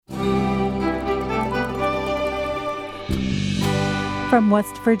from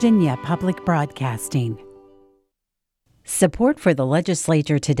West Virginia Public Broadcasting. Support for the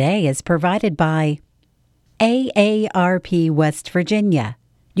legislature today is provided by AARP West Virginia,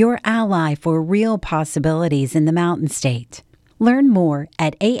 your ally for real possibilities in the Mountain State. Learn more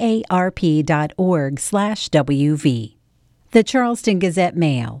at aarp.org/WV. The Charleston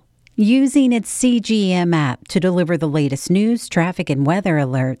Gazette-Mail, using its CGM app to deliver the latest news, traffic, and weather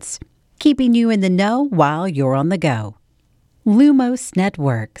alerts, keeping you in the know while you're on the go. Lumos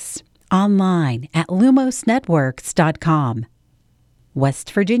Networks, online at lumosnetworks.com.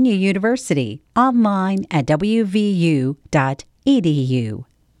 West Virginia University, online at wvu.edu.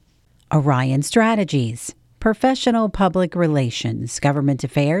 Orion Strategies, professional public relations, government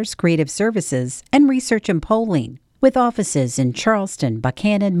affairs, creative services, and research and polling, with offices in Charleston,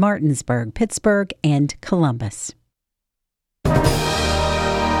 Buchanan, Martinsburg, Pittsburgh, and Columbus.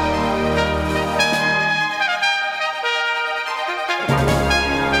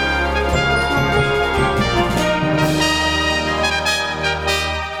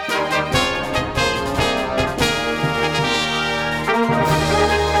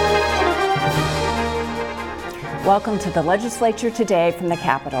 Welcome to the Legislature Today from the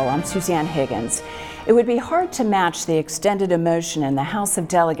Capitol. I'm Suzanne Higgins. It would be hard to match the extended emotion in the House of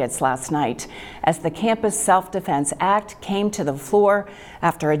Delegates last night as the Campus Self-Defense Act came to the floor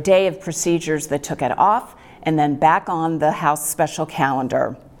after a day of procedures that took it off and then back on the House special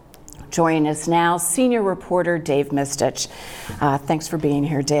calendar. Joining us now, senior reporter Dave Mistich. Thanks for being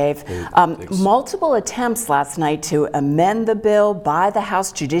here, Dave. Multiple attempts last night to amend the bill by the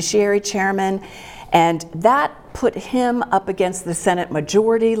House Judiciary Chairman, and that put him up against the Senate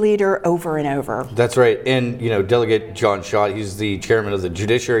Majority Leader over and over. That's right. And, Delegate John Schott, he's the chairman of the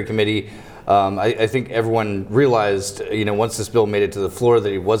Judiciary Committee. I think everyone realized, once this bill made it to the floor that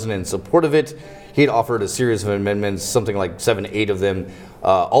he wasn't in support of it. He had offered a series of amendments, something like 7, 8 of them.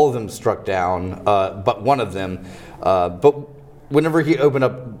 All of them struck down, but one of them. But whenever he opened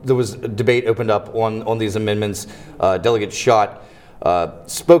up, there was a debate opened up on these amendments. Delegate Schott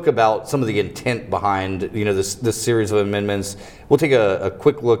spoke about some of the intent behind this series of amendments. We'll take a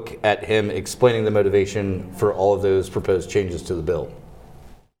quick look at him explaining the motivation for all of those proposed changes to the bill.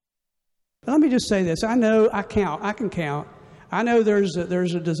 Let me just say this. I know I can count. I know there's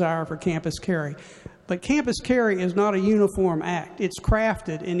a desire for campus carry, but campus carry is not a uniform act. It's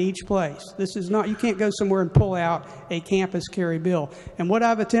crafted in each place. This is not, you can't go somewhere and pull out a campus carry bill. And what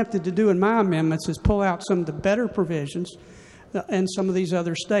I've attempted to do in my amendments is pull out some of the better provisions and some of these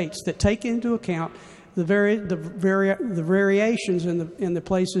other states that take into account the variations in the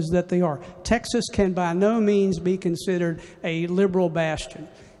places that they are. Texas can by no means be considered a liberal bastion,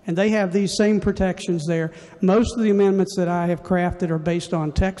 and they have these same protections there. Most of the amendments that I have crafted are based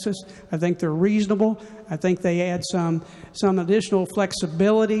on Texas. I think they're reasonable. I think they add some additional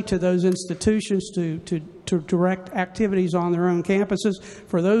flexibility to those institutions to direct activities on their own campuses.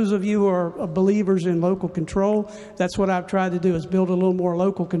 For those of you who are believers in local control, that's what I've tried to do, is build a little more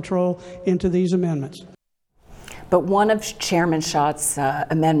local control into these amendments. But one of Chairman Schott's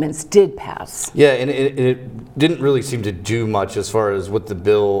amendments did pass. Yeah, and it didn't really seem to do much as far as what the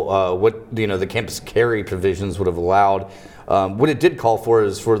bill, the campus carry provisions would have allowed. What it did call for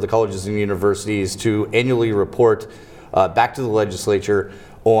is for the colleges and universities to annually report back to the legislature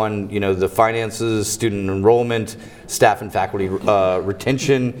on the finances, student enrollment, staff and faculty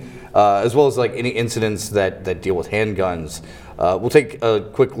retention, as well as any incidents that deal with handguns. We'll take a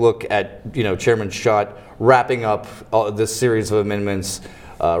quick look at Chairman Schott wrapping up this series of amendments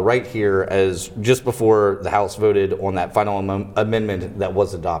right here, as just before the House voted on that final amendment that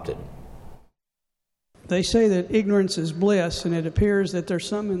was adopted. They say that ignorance is bliss, and it appears that there's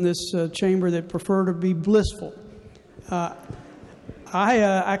some in this chamber that prefer to be blissful.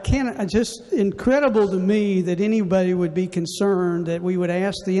 It's just incredible to me that anybody would be concerned that we would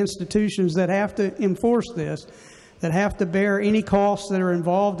ask the institutions that have to enforce this, that have to bear any costs that are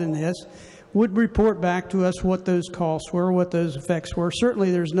involved in this, would report back to us what those costs were, what those effects were.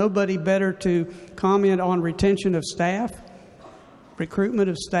 Certainly there's nobody better to comment on retention of staff, recruitment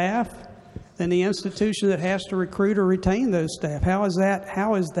of staff, than the institution that has to recruit or retain those staff. How is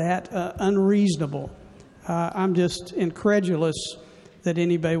that unreasonable? I'm just incredulous that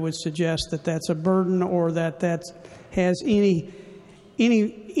anybody would suggest that that's a burden or that has any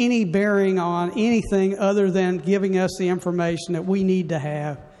bearing on anything other than giving us the information that we need to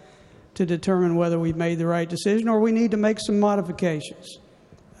have to determine whether we've made the right decision or we need to make some modifications.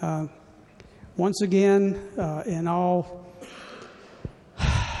 Once again,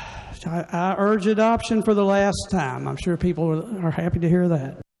 I urge adoption for the last time. I'm sure people are happy to hear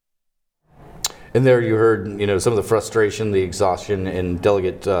that. And there you heard, some of the frustration, the exhaustion in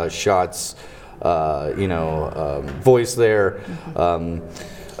Delegate Schott's, voice there.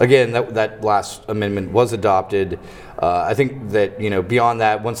 Again, that last amendment was adopted. I think that, beyond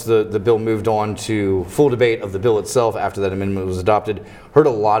that, once the bill moved on to full debate of the bill itself after that amendment was adopted, heard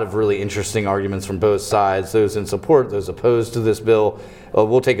a lot of really interesting arguments from both sides, those in support, those opposed to this bill.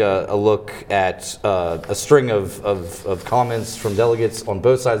 We'll take a look at a string of comments from delegates on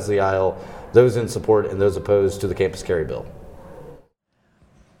both sides of the aisle, those in support and those opposed to the campus carry bill.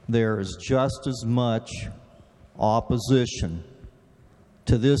 There is just as much opposition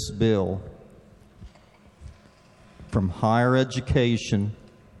to this bill from higher education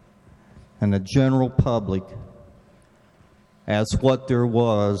and the general public as what there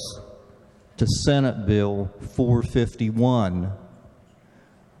was to Senate Bill 451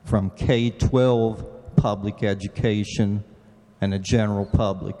 from K-12 public education and the general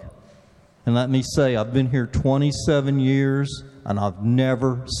public. And let me say, I've been here 27 years and I've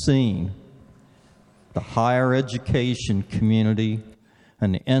never seen the higher education community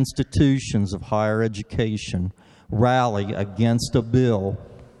and the institutions of higher education rally against a bill,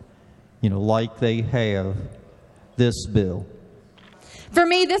 like they have this bill. For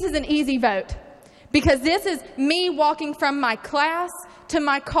me, this is an easy vote because this is me walking from my class to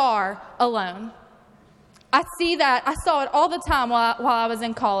my car alone. I see that. I saw it all the time while I was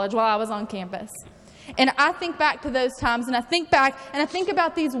in college, while I was on campus. And I think back to those times, and I think back and I think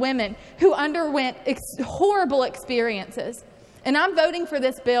about these women who underwent horrible experiences. And I'm voting for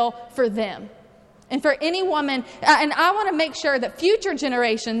this bill for them and for any woman. And I want to make sure that future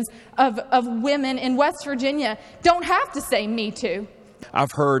generations of women in West Virginia don't have to say me too.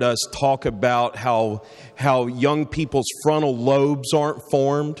 I've heard us talk about how young people's frontal lobes aren't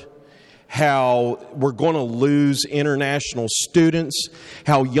formed, how we're going to lose international students,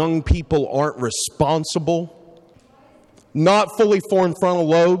 how young people aren't responsible. Not fully formed frontal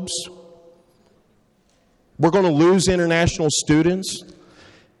lobes. We're going to lose international students.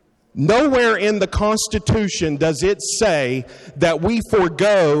 Nowhere in the Constitution does it say that we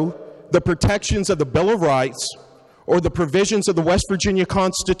forego the protections of the Bill of Rights or the provisions of the West Virginia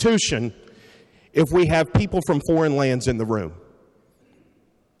Constitution if we have people from foreign lands in the room.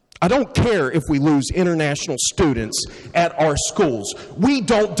 I don't care if we lose international students at our schools. We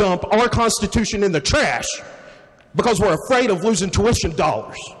don't dump our Constitution in the trash because we're afraid of losing tuition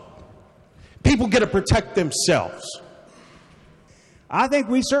dollars. People get to protect themselves. I think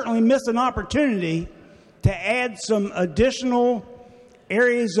we certainly missed an opportunity to add some additional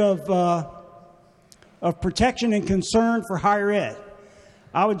areas of protection and concern for higher ed.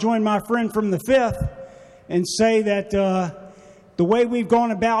 I would join my friend from the 5th and say that the way we've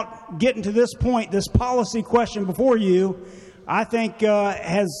gone about getting to this point, this policy question before you, I think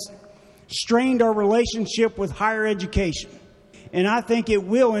has strained our relationship with higher education. And I think it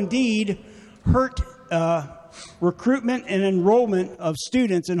will indeed hurt recruitment and enrollment of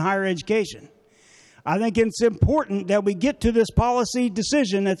students in higher education. I think it's important that we get to this policy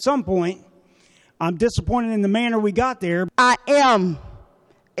decision at some point. I'm disappointed in the manner we got there. I am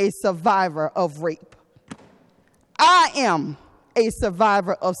a survivor of rape. I am a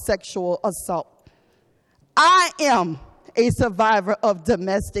survivor of sexual assault. I am a survivor of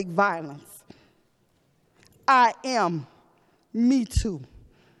domestic violence. I am Me Too.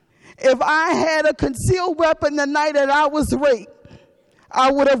 If I had a concealed weapon the night that I was raped,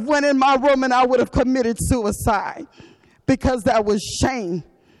 I would have went in my room and I would have committed suicide because that was shame.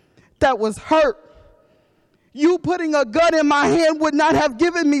 That was hurt. You putting a gun in my hand would not have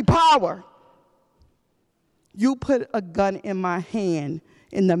given me power. You put a gun in my hand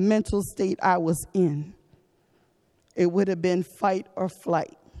in the mental state I was in. It would have been fight or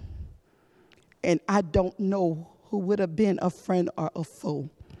flight. And I don't know who would have been a friend or a foe.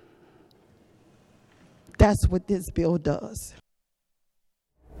 That's what this bill does.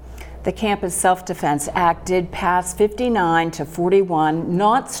 The Campus Self-Defense Act did pass 59-41,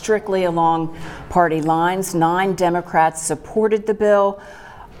 not strictly along party lines. 9 Democrats supported the bill.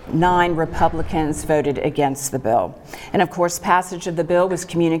 9 Republicans voted against the bill. And of course, passage of the bill was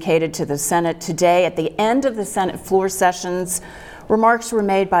communicated to the Senate today. At the end of the Senate floor sessions, remarks were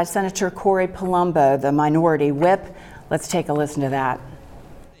made by Senator Corey Palumbo, the minority whip. Let's take a listen to that.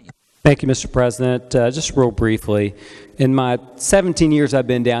 Thank you, Mr. President. Just real briefly, in my 17 years I've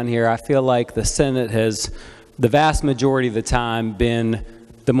been down here, I feel like the Senate has, the vast majority of the time, been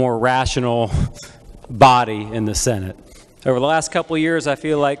the more rational body in the Senate. Over the last couple of years, I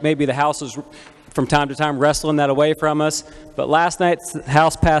feel like maybe the House is, from time to time, wrestling that away from us. But last night's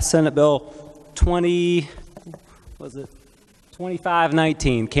House passed Senate Bill 20, was it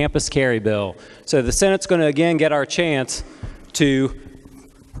 2519, Campus Carry Bill. So the Senate's going to again get our chance to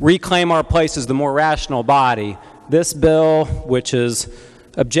reclaim our place as the more rational body. This bill, which is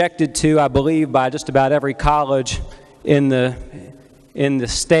objected to, I believe, by just about every college in the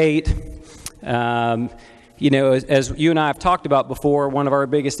state. As you and I have talked about before, one of our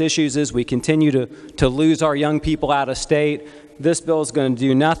biggest issues is we continue to lose our young people out of state. This bill is going to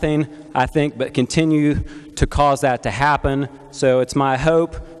do nothing, I think, but continue to cause that to happen. So it's my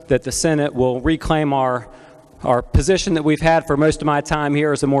hope that the Senate will reclaim our position that we've had for most of my time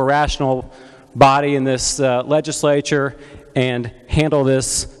here as a more rational body in this legislature and handle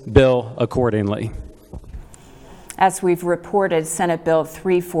this bill accordingly. As we've reported, Senate Bill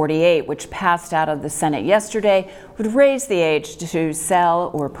 348, which passed out of the Senate yesterday, would raise the age to sell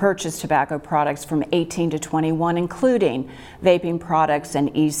or purchase tobacco products from 18 to 21, including vaping products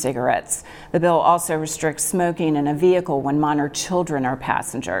and e-cigarettes. The bill also restricts smoking in a vehicle when minor children are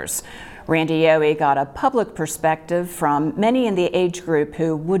passengers. Randy Yohe got a public perspective from many in the age group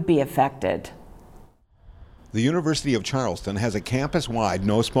who would be affected. The University of Charleston has a campus-wide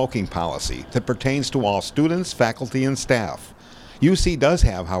no-smoking policy that pertains to all students, faculty, and staff. UC does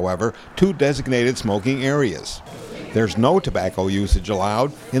have, however, 2 designated smoking areas. There's no tobacco usage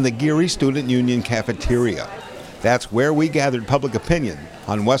allowed in the Geary Student Union cafeteria. That's where we gathered public opinion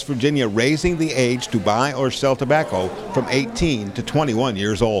on West Virginia raising the age to buy or sell tobacco from 18 to 21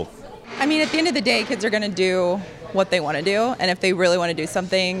 years old. I mean, at the end of the day, kids are going to do what they want to do, and if they really want to do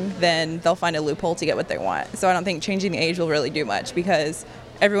something, then they'll find a loophole to get what they want. So I don't think changing the age will really do much, because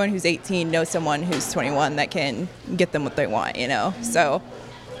everyone who's 18 knows someone who's 21 that can get them what they want, So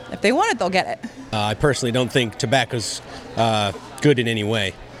if they want it, they'll get it. I personally don't think tobacco's good in any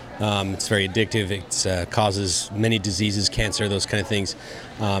way. It's very addictive. It causes many diseases, cancer, those kind of things.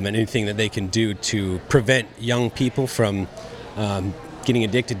 And anything that they can do to prevent young people from getting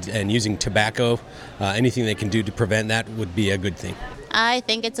addicted and using tobacco, anything they can do to prevent that would be a good thing. I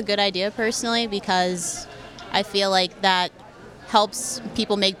think it's a good idea personally, because I feel like that helps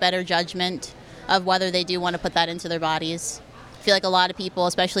people make better judgment of whether they do want to put that into their bodies. I feel like a lot of people,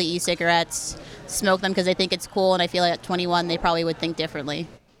 especially e-cigarettes, smoke them because they think it's cool, and I feel like at 21 they probably would think differently.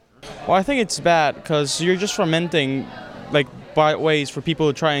 Well, I think it's bad because you're just fermenting by ways for people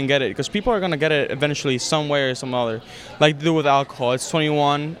to try and get it, because people are going to get it eventually some way or some other. Like they do with alcohol. It's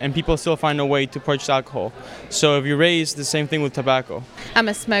 21 and people still find a way to purchase alcohol. So if you raise, the same thing with tobacco. I'm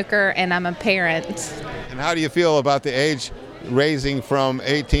a smoker and I'm a parent. And how do you feel about the age raising from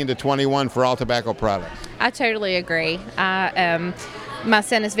 18 to 21 for all tobacco products? I totally agree. My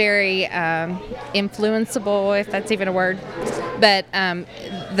son is very influenceable, if that's even a word, but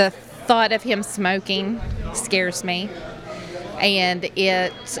the thought of him smoking scares me. And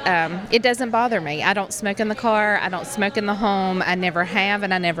it doesn't bother me. I don't smoke in the car, I don't smoke in the home, I never have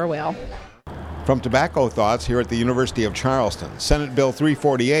and I never will. From Tobacco Thoughts here at the University of Charleston, Senate Bill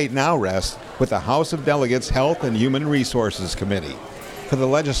 348 now rests with the House of Delegates Health and Human Resources Committee. For the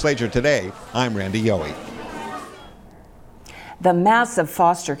legislature today, I'm Randy Yohe. The massive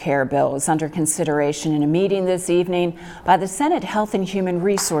foster care bill is under consideration in a meeting this evening by the Senate Health and Human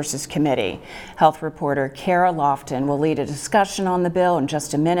Resources Committee. Health reporter Kara Lofton will lead a discussion on the bill in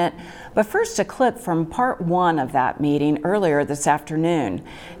just a minute, but first a clip from part 1 of that meeting earlier this afternoon.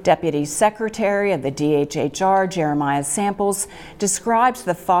 Deputy Secretary of the DHHR, Jeremiah Samples, describes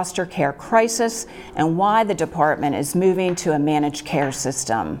the foster care crisis and why the department is moving to a managed care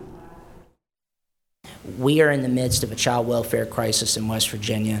system. We are in the midst of a child welfare crisis in West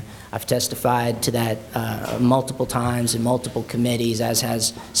Virginia. I've testified to that multiple times in multiple committees, as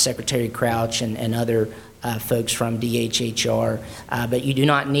has Secretary Crouch and other folks from DHHR. But you do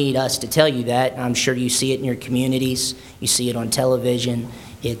not need us to tell you that. I'm sure you see it in your communities. You see it on television.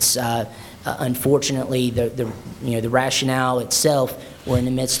 It's unfortunately the rationale itself. We're in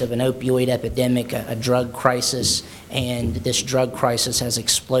the midst of an opioid epidemic, a drug crisis, and this drug crisis has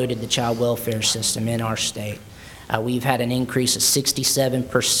exploded the child welfare system in our state. We've had an increase of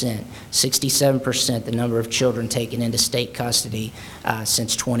 67% the number of children taken into state custody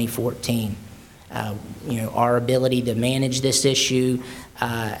since 2014. Our ability to manage this issue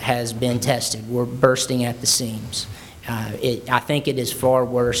has been tested. We're bursting at the seams. I think it is far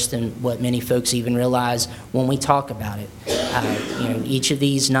worse than what many folks even realize when we talk about it. Each of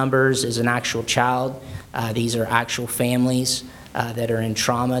these numbers is an actual child. These are actual families that are in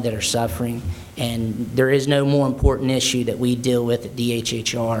trauma, that are suffering, and there is no more important issue that we deal with at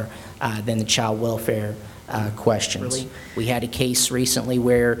DHHR than the child welfare questions. We had a case recently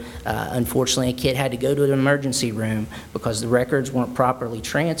where unfortunately a kid had to go to an emergency room because the records weren't properly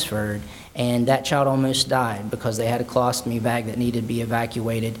transferred, And that child almost died because they had a colostomy bag that needed to be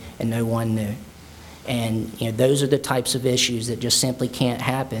evacuated and no one knew. And those are the types of issues that just simply can't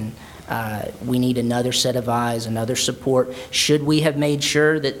happen. We need another set of eyes, another support. Should we have made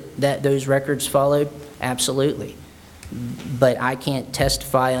sure that those records followed? Absolutely. But I can't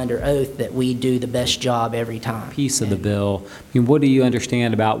testify under oath that we do the best job every time. Piece of the bill. I mean, what do you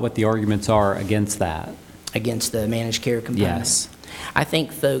understand about what the arguments are against that? Against the managed care component? Yes. I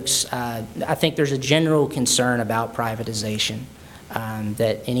think I think there's a general concern about privatization.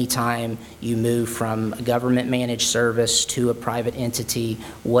 That anytime you move from a government-managed service to a private entity,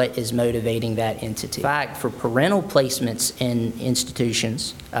 what is motivating that entity? In fact, for parental placements in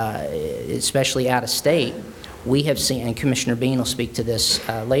institutions, especially out of state, we have seen, and Commissioner Bean will speak to this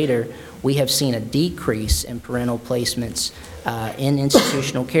later, we have seen a decrease in parental placements in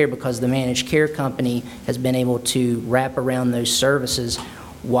institutional care because the managed care company has been able to wrap around those services.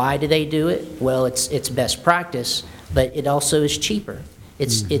 Why do they do it? Well, it's best practice, but it also is cheaper.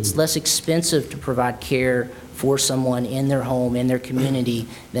 It's less expensive to provide care for someone in their home, in their community,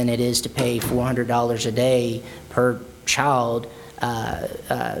 than it is to pay $400 a day per child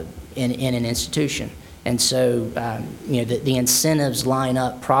in an institution. And so, the incentives line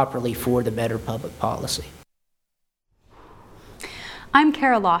up properly for the better public policy. I'm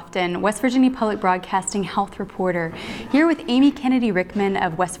Kara Lofton, West Virginia Public Broadcasting health reporter, here with Amy Kennedy Rickman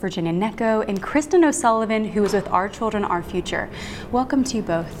of West Virginia NECO and Kristen O'Sullivan, who is with Our Children, Our Future. Welcome to you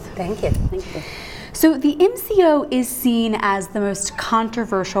both. Thank you. Thank you. So the MCO is seen as the most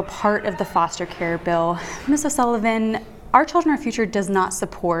controversial part of the foster care bill. Ms. O'Sullivan, Our Children, Our Future does not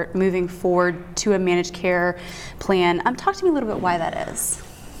support moving forward to a managed care plan. Talk to me a little bit why that is.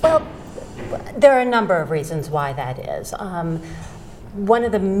 Well, there are a number of reasons why that is. One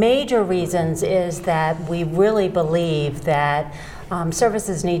of the major reasons is that we really believe that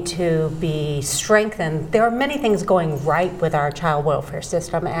services need to be strengthened. There are many things going right with our child welfare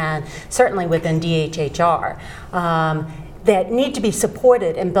system and certainly within DHHR that need to be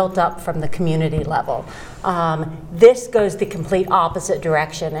supported and built up from the community level. This goes the complete opposite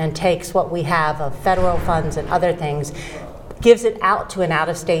direction and takes what we have of federal funds and other things, gives it out to an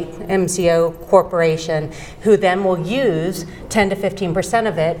out-of-state MCO corporation who then will use 10 to 15%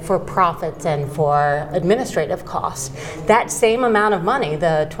 of it for profits and for administrative costs. That same amount of money,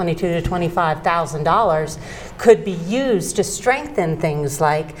 the $22,000 to $25,000, could be used to strengthen things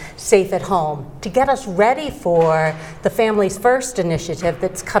like Safe at Home, to get us ready for the Families First initiative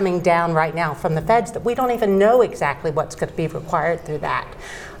that's coming down right now from the feds that we don't even know exactly what's going to be required through that.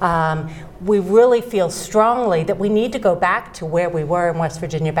 We really feel strongly that we need to go back to where we were in West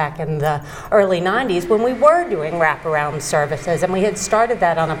Virginia back in the early 90s when we were doing wraparound services, and we had started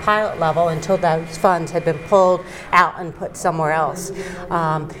that on a pilot level until those funds had been pulled out and put somewhere else.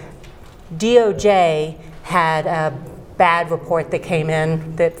 DOJ had a bad report that came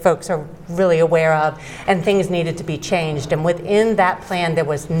in that folks are really aware of, and things needed to be changed. And within that plan, there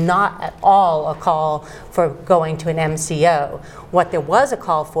was not at all a call for going to an MCO. What there was a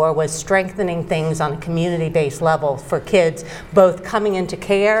call for was strengthening things on a community-based level for kids, both coming into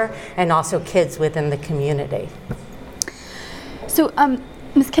care and also kids within the community. So,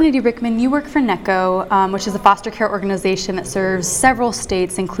 Ms. Kennedy Rickman, you work for NECO, which is a foster care organization that serves several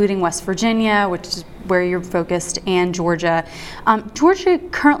states, including West Virginia, which is where you're focused, and Georgia. Georgia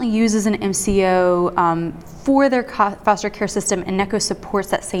currently uses an MCO for their foster care system, and NECO supports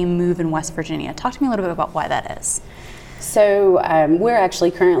that same move in West Virginia. Talk to me a little bit about why that is. So we're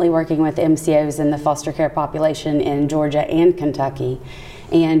actually currently working with MCOs in the foster care population in Georgia and Kentucky.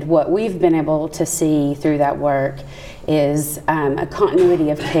 And what we've been able to see through that work is a continuity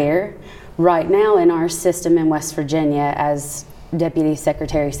of care. Right now in our system in West Virginia, as Deputy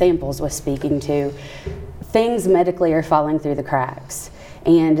Secretary Samples was speaking to, things medically are falling through the cracks.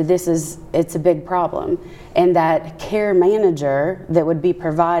 And it's a big problem. And that care manager that would be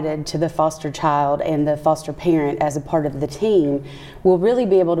provided to the foster child and the foster parent as a part of the team will really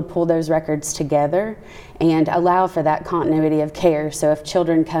be able to pull those records together and allow for that continuity of care. So if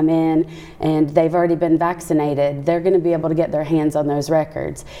children come in and they've already been vaccinated, they're going to be able to get their hands on those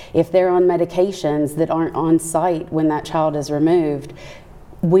records. If they're on medications that aren't on site when that child is removed,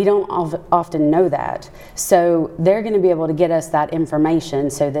 we don't often know that. So they're going to be able to get us that information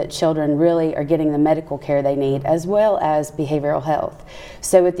so that children really are getting the medical care they need, as well as behavioral health.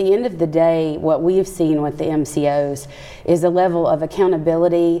 So at the end of the day, what we've seen with the MCOs is a level of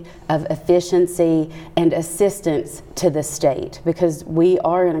accountability, of efficiency, and assistance to the state, because we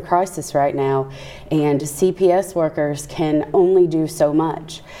are in a crisis right now, and CPS workers can only do so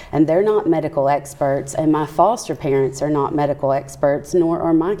much. And they're not medical experts, and my foster parents are not medical experts, nor are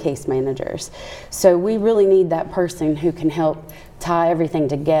are my case managers. So we really need that person who can help tie everything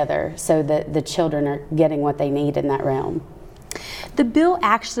together so that the children are getting what they need in that realm. The bill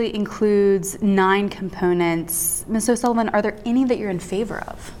actually includes 9 components. Ms. O'Sullivan, are there any that you're in favor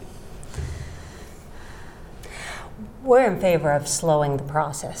of? We're in favor of slowing the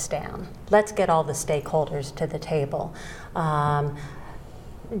process down. Let's get all the stakeholders to the table.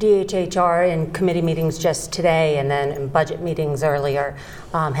 DHHR in committee meetings just today and then in budget meetings earlier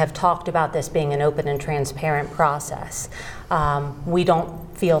have talked about this being an open and transparent process. We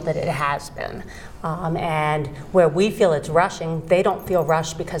don't feel that it has been. And where we feel it's rushing, they don't feel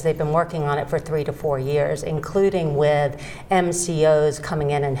rushed because they've been working on it for 3 to 4 years, including with MCOs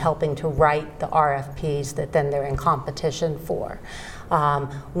coming in and helping to write the RFPs that then they're in competition for.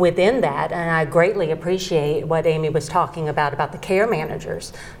 Within that, and I greatly appreciate what Amy was talking about the care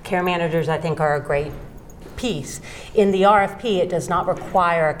managers. Care managers, I think, are a great piece. In the RFP, it does not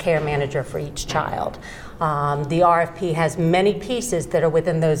require a care manager for each child. The RFP has many pieces that are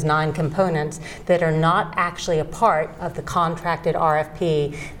within those 9 components that are not actually a part of the contracted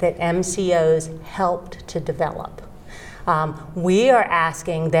RFP that MCOs helped to develop. We are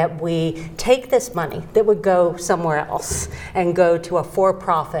asking that we take this money that would go somewhere else and go to a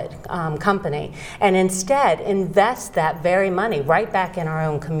for-profit company and instead invest that very money right back in our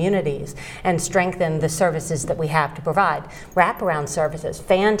own communities and strengthen the services that we have to provide. Wraparound services,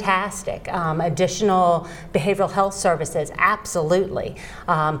 fantastic. Additional behavioral health services, absolutely.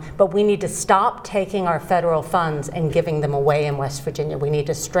 But we need to stop taking our federal funds and giving them away in West Virginia. We need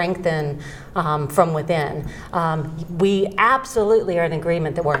to strengthen from within. We absolutely are in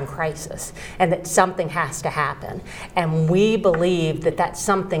agreement that we're in crisis and that something has to happen. And we believe that that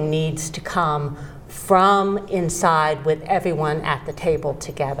something needs to come from inside with everyone at the table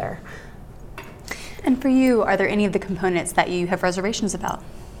together. And for you, are there any of the components that you have reservations about?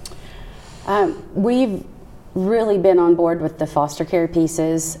 We've really been on board with the foster care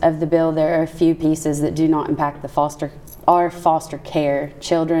pieces of the bill. There are a few pieces that do not impact our foster care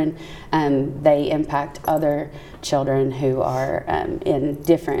children. They impact other children who are in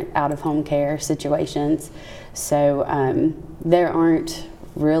different out-of-home care situations. So there aren't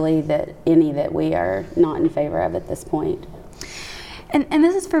really any that we are not in favor of at this point. And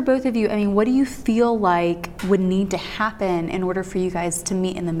this is for both of you. I mean, what do you feel like would need to happen in order for you guys to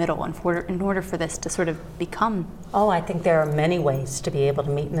meet in the middle and in order for this to sort of become? Oh, I think there are many ways to be able to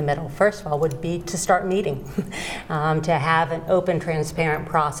meet in the middle. First of all would be to start meeting, to have an open, transparent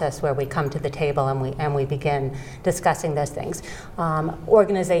process where we come to the table and we begin discussing those things.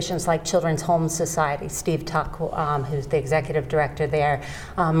 Organizations like Children's Home Society, Steve Tuck, who's the executive director there,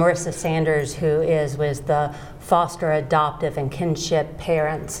 Marissa Sanders, who was the Foster Adoptive and Kinship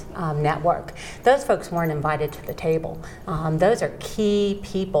Parents Network. Those folks weren't invited to the table. Those are key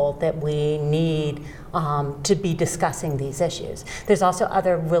people that we need to be discussing these issues. There's also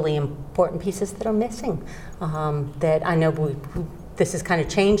other really important pieces that are missing that I know this is kind of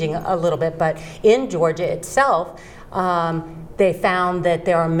changing a little bit, but in Georgia itself, they found that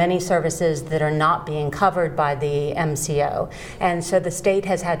there are many services that are not being covered by the MCO. And so the state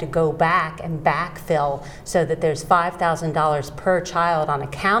has had to go back and backfill so that there's $5,000 per child on a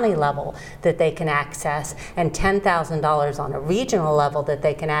county level that they can access and $10,000 on a regional level that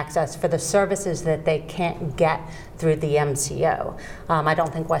they can access for the services that they can't get through the MCO. I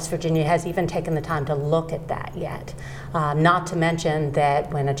don't think West Virginia has even taken the time to look at that yet. Not to mention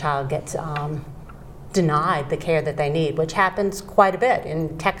that when a child gets denied the care that they need, which happens quite a bit.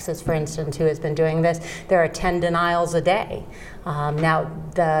 In Texas, for instance, who has been doing this, there are 10 denials a day. Now,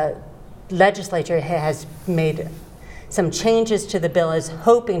 the legislature has made some changes to the bill, is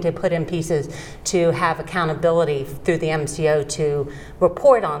hoping to put in pieces to have accountability through the MCO to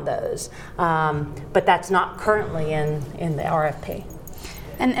report on those. But that's not currently in the RFP.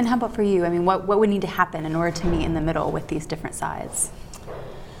 And how about for you? I mean, what would need to happen in order to meet in the middle with these different sides?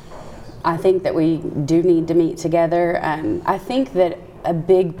 I think that we do need to meet together. I think that a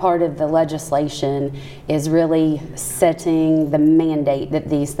big part of the legislation is really setting the mandate that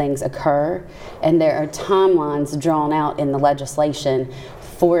these things occur, and there are timelines drawn out in the legislation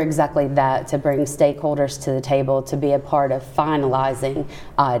for exactly that, to bring stakeholders to the table to be a part of finalizing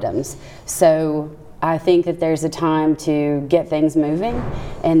items. So I think that there's a time to get things moving,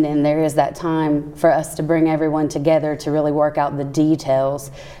 and then there is that time for us to bring everyone together to really work out the details.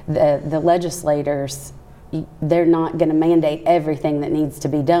 The legislators, they're not going to mandate everything that needs to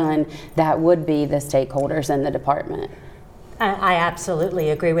be done. That would be the stakeholders in the department. I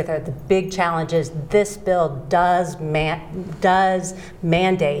absolutely agree with her. The big challenge is this bill does mandate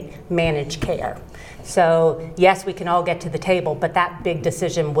managed care. So yes, we can all get to the table, but that big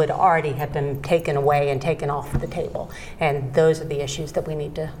decision would already have been taken away and taken off the table. And those are the issues that we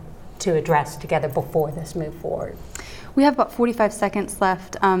need to address together before this moves forward. We have about 45 seconds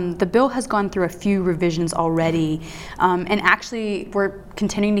left. The bill has gone through a few revisions already, and actually we're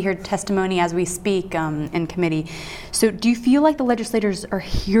continuing to hear testimony as we speak in committee. So do you feel like the legislators are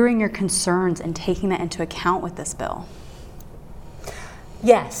hearing your concerns and taking that into account with this bill?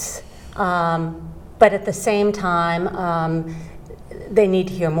 Yes, but at the same time, they need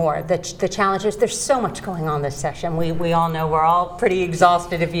to hear more. The challenge is there's so much going on this session. We all know we're all pretty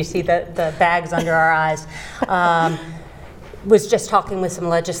exhausted if you see the bags under our eyes. Was just talking with some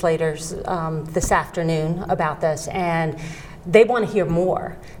legislators this afternoon about this, and they want to hear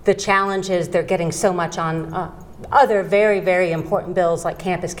more. The challenge is they're getting so much on other very, very important bills like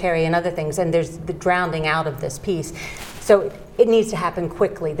campus carry and other things, and there's the drowning out of this piece. So it needs to happen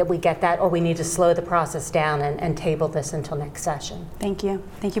quickly that we get that, or we need to slow the process down and table this until next session. Thank you.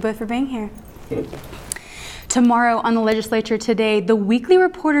 Thank you both for being here. Tomorrow on the Legislature Today, the Weekly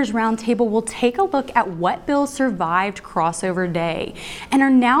Reporters Roundtable will take a look at what bills survived crossover day and are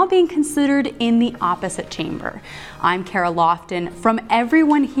now being considered in the opposite chamber. I'm Kara Lofton. From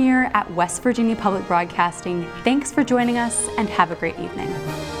everyone here at West Virginia Public Broadcasting, thanks for joining us and have a great evening.